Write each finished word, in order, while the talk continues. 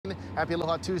Happy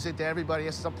Aloha Tuesday to everybody.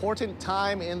 It's an important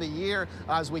time in the year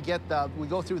as we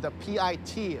go through the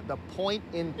PIT, the point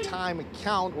in time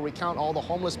count, where we count all the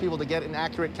homeless people to get an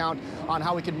accurate count on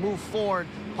how we can move forward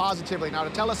positively. Now,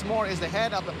 to tell us more is the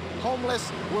head of the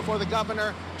homeless for the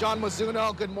governor, John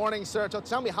Mizuno. Good morning, sir. So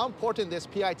tell me how important this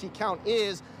PIT count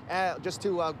is just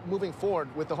to moving forward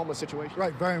with the homeless situation.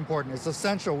 Right, very important. It's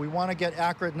essential. We want to get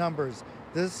accurate numbers.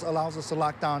 This allows us to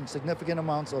lock down significant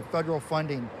amounts of federal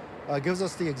funding. Gives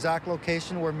us the exact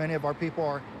location where many of our people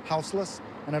are houseless,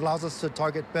 and it allows us to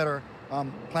target better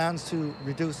plans to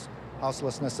reduce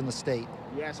houselessness in the state.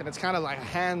 Yes, and it's kind of like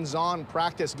hands-on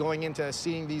practice going into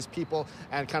seeing these people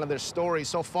and kind of their stories.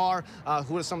 So far,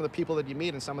 who are some of the people that you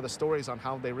meet and some of the stories on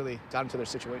how they really got into their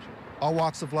situation? All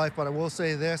walks of life, but I will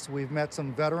say this, we've met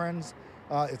some veterans.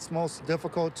 It's most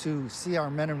difficult to see our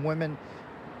men and women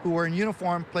who are in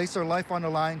uniform place their life on the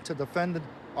line to defend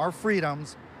our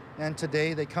freedoms, and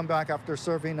today they come back after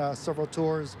serving several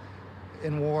tours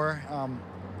in war,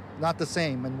 not the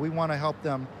same, and we want to help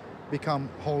them become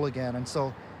whole again. And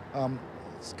so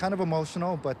it's kind of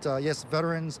emotional, but yes,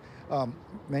 veterans,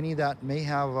 many that may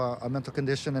have a mental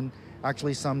condition, and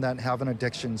actually some that have an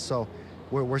addiction. So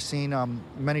we're seeing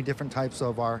many different types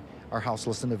of our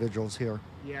houseless individuals here.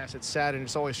 Yes, it's sad and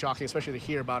it's always shocking, especially to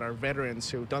hear about our veterans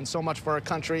who've done so much for our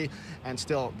country and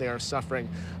still they are suffering.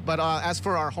 But as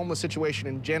for our homeless situation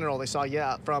in general, they saw,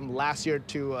 from last year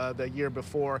to the year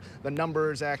before, the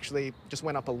numbers actually just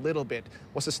went up a little bit.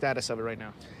 What's the status of it right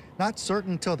now? Not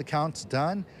certain until the count's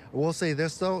done. I will say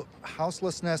this though,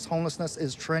 houselessness, homelessness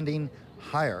is trending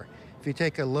higher. If you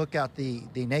take a look at the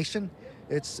nation,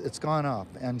 it's gone up.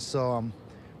 And so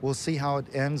we'll see how it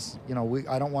ends. You know,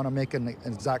 I don't want to make an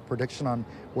exact prediction on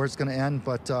where it's going to end,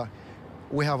 but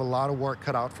we have a lot of work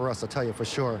cut out for us, I'll tell you for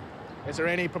sure. Is there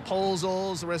any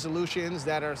proposals, resolutions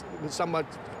that are somewhat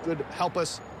could help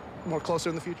us more closer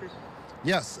in the future?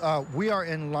 Yes, we are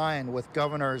in line with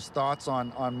Governor's thoughts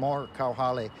on more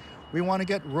kauhale. We want to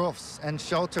get roofs and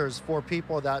shelters for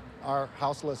people that are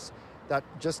houseless, that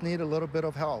just need a little bit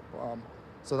of help.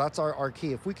 So that's our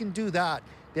key. If we can do that,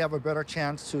 they have a better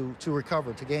chance to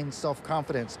recover, to gain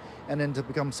self-confidence, and then to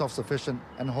become self-sufficient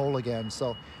and whole again.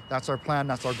 So that's our plan,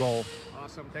 that's our goal.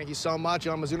 Awesome. Thank you so much,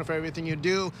 John Mizuno, for everything you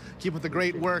do. Keep up the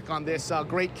great work on this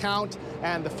great count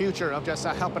and the future of just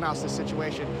helping out this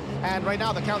situation. And right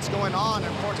now, the count's going on,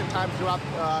 an important time throughout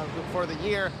for the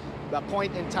year. The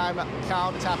point-in-time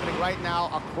count is happening right now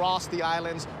across the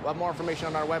islands. We'll have more information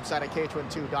on our website at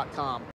kh12.com.